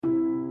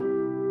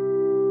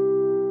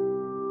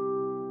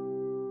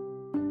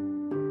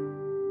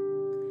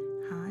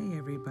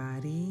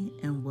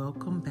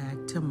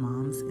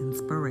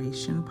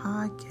Inspiration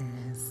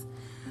Podcast.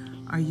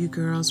 Are you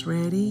girls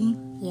ready?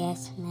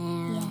 Yes,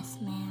 ma'am. Yes,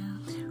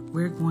 ma'am.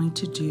 We're going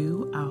to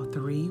do our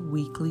 3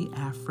 weekly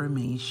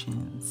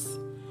affirmations.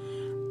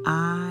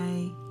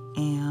 I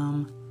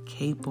am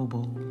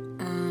capable.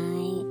 I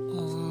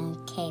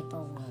am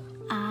capable.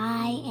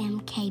 I am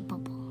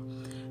capable.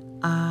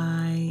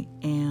 I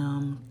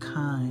am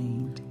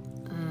kind.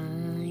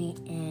 I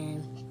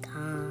am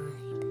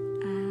kind.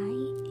 I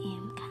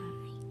am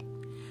kind.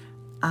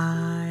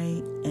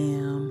 I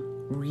am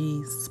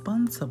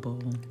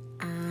responsible.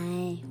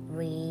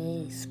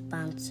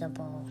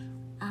 Responsible.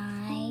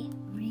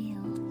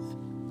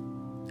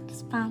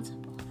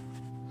 Responsible.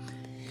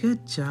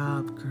 Good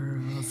job,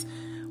 girls.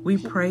 We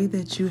pray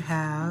that you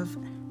have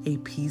a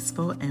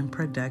peaceful and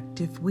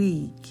productive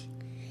week.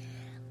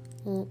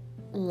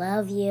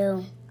 Love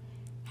you.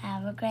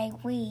 Have a great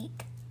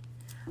week.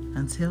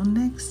 Until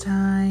next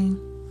time,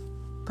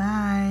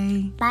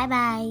 bye.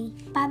 Bye-bye.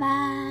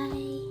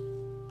 Bye-bye.